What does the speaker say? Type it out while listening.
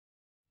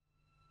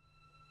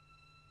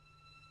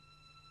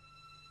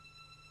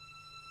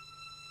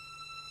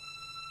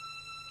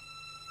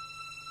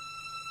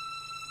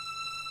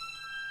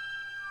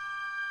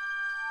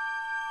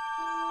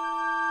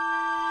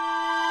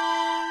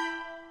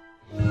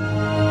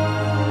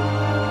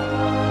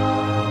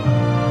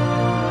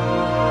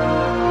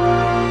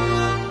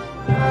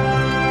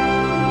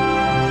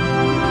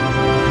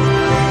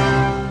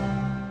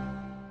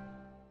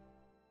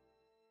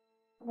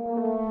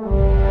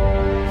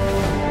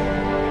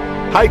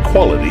High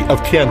quality of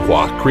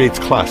Tianhua creates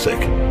classic.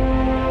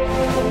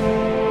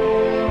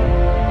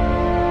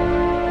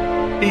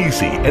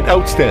 Easy and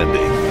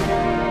outstanding.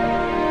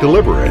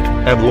 Deliberate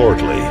and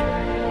lordly.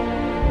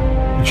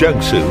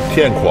 Jiangsu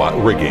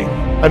Tianhua Rigging,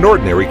 an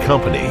ordinary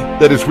company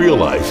that is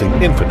realizing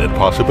infinite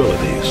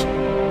possibilities.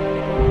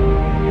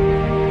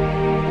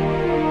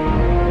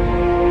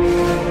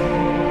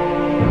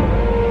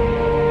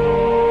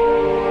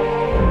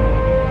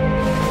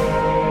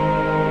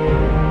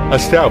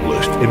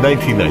 Established in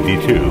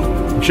 1992,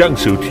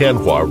 Jiangsu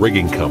Tianhua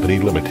Rigging Company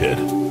Limited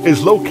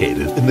is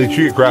located in the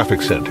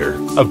geographic center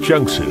of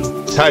Jiangsu,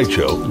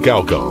 Taizhou,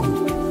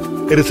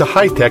 Gaogong. It is a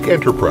high-tech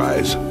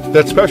enterprise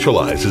that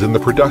specializes in the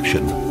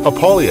production of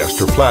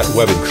polyester flat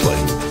webbing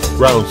sling,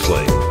 round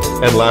sling,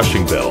 and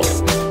lashing belt.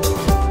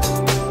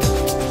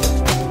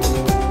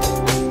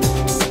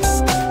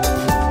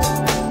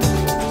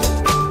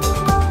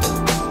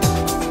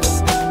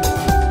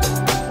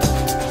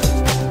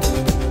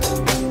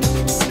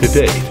 To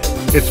date,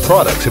 its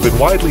products have been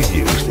widely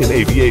used in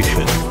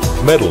aviation,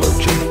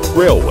 metallurgy,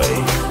 railway,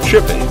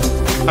 shipping,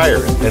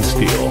 iron and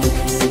steel,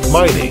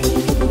 mining,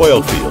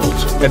 oil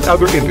fields, and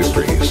other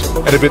industries,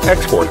 and have been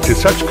exported to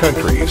such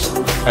countries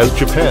as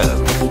Japan,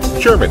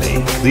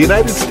 Germany, the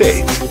United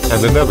States,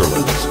 and the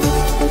Netherlands.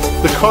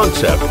 The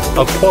concept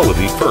of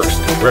quality first,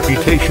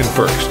 reputation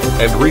first,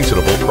 and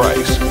reasonable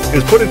price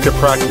is put into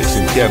practice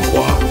in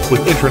Tianhua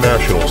with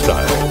international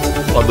style.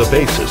 On the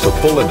basis of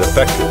full and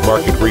effective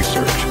market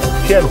research,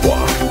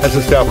 Tianhua has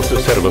established a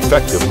set of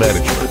effective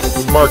management,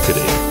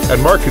 marketing,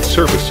 and market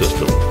service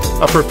system,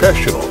 a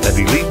professional and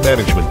elite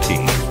management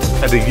team,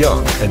 and a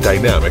young and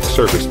dynamic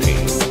service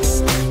team.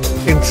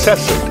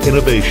 Incessant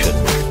innovation,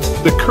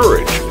 the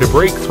courage to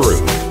break through,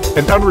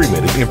 and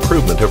unremitting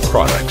improvement of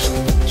products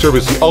serve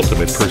as the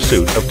ultimate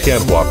pursuit of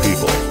Tianhua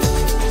people.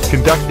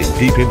 Conducting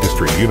deep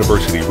industry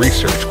university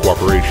research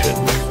cooperation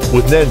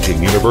with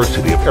Nanjing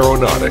University of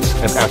Aeronautics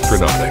and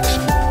Astronautics,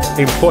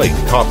 employing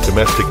top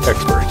domestic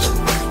experts,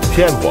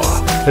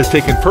 Tianhua has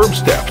taken firm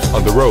steps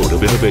on the road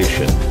of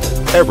innovation.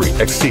 Every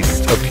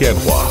exceedance of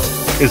Tianhua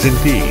is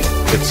indeed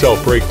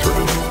itself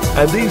breakthrough,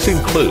 and these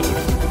include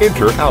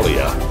inter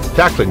alia,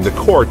 tackling the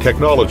core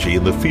technology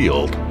in the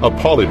field of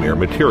polymer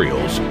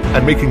materials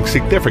and making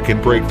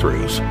significant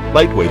breakthroughs,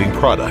 lightweighting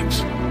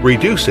products,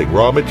 reducing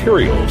raw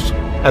materials,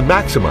 and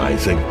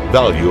maximizing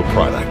value of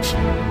products.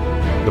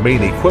 The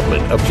main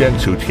equipment of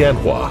Jiangsu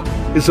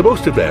Tianhua is the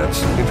most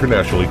advanced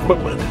international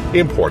equipment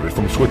imported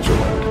from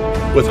Switzerland,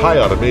 with high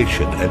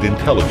automation and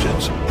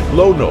intelligence,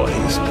 low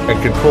noise, and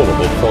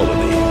controllable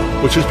quality,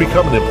 which has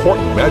become an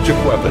important magic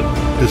weapon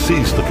to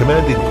seize the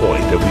commanding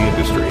point of the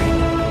industry.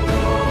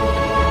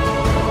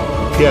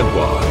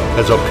 Tianhua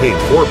has obtained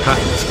 4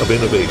 patents of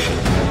innovation,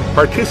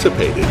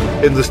 participated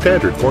in the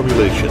standard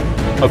formulation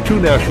of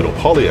 2 national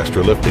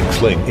polyester lifting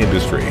sling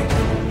industry,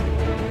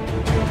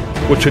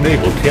 which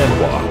enabled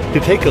Tianhua to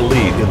take a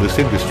lead in this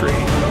industry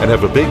and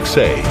have a big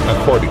say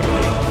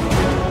accordingly.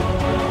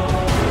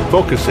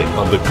 Focusing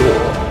on the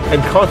goal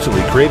and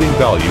constantly creating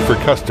value for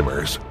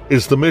customers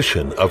is the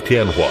mission of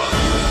Tianhua.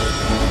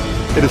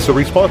 It is the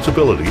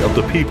responsibility of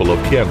the people of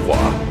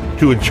Tianhua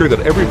to ensure that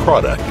every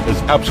product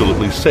is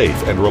absolutely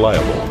safe and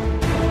reliable.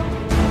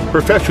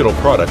 Professional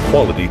Product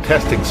Quality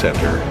Testing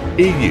Center,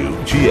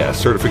 EU-GS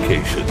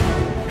certification,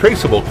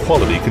 traceable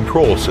quality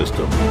control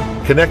system,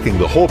 connecting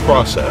the whole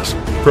process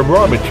from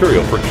raw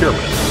material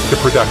procurement to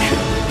production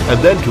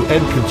and then to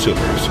end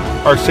consumers,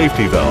 our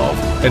safety valve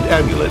and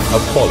amulet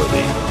of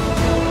quality.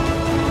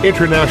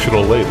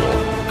 International label,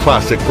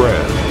 classic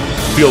brand,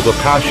 feel the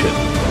passion,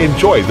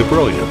 enjoy the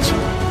brilliance.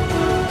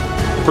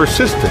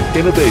 Persistent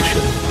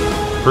innovation,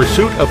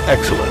 pursuit of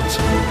excellence.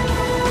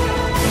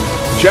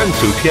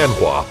 Jiangsu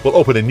Tianhua will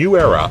open a new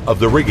era of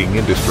the rigging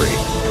industry.